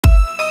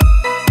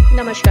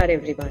Namaskar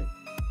everyone.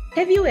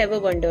 Have you ever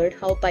wondered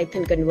how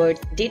Python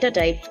converts data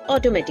types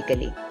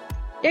automatically?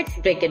 Let's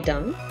break it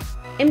down.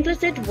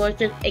 Implicit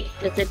versus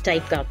explicit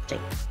type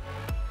casting.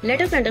 Let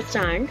us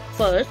understand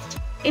first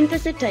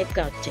implicit type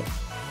casting.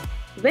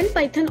 When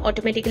Python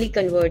automatically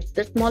converts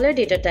the smaller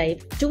data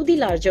type to the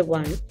larger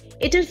one,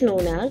 it is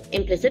known as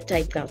implicit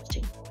type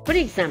casting. For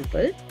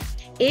example,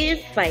 A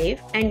is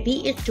 5 and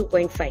B is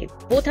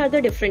 2.5. Both are the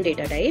different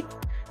data types.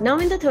 Now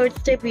in the third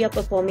step, we are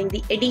performing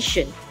the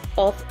addition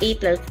of A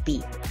plus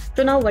B.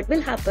 So now what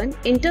will happen?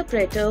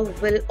 Interpreter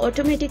will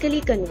automatically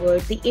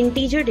convert the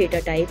integer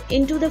data type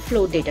into the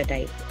float data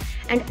type.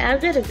 And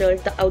as a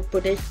result, the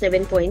output is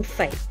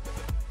 7.5.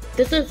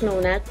 This is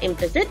known as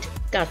implicit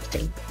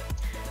casting.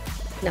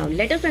 Now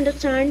let us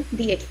understand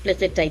the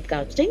explicit type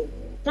casting.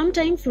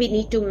 Sometimes we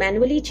need to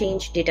manually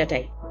change data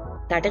type.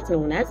 That is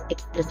known as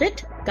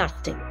explicit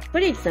casting. For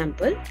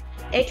example,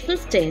 X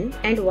is 10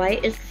 and Y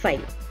is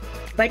 5.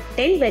 But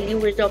 10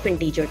 value is of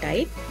integer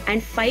type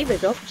and 5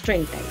 is of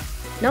string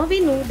type. Now we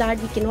know that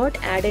we cannot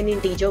add an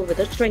integer with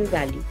a string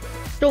value.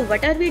 So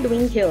what are we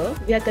doing here?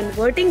 We are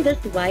converting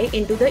this Y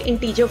into the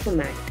integer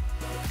format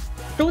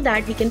so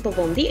that we can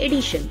perform the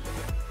addition.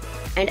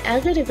 And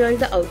as a result,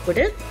 the output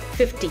is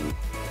 15.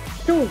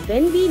 So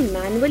when we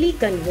manually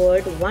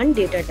convert one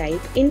data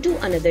type into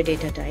another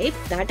data type,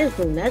 that is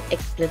known as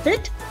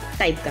explicit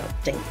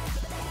typecasting.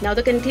 Now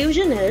the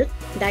conclusion is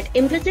that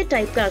implicit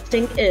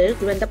typecasting is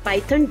when the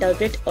Python does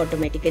it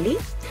automatically,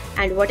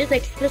 and what is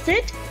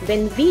explicit?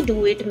 When we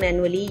do it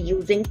manually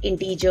using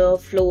integer,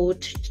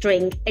 float,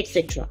 string,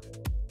 etc.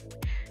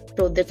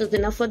 So this is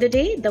enough for the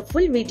day. The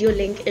full video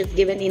link is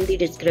given in the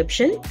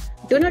description.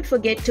 Do not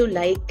forget to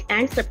like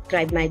and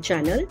subscribe my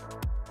channel.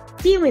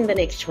 See you in the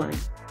next one.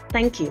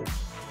 Thank you.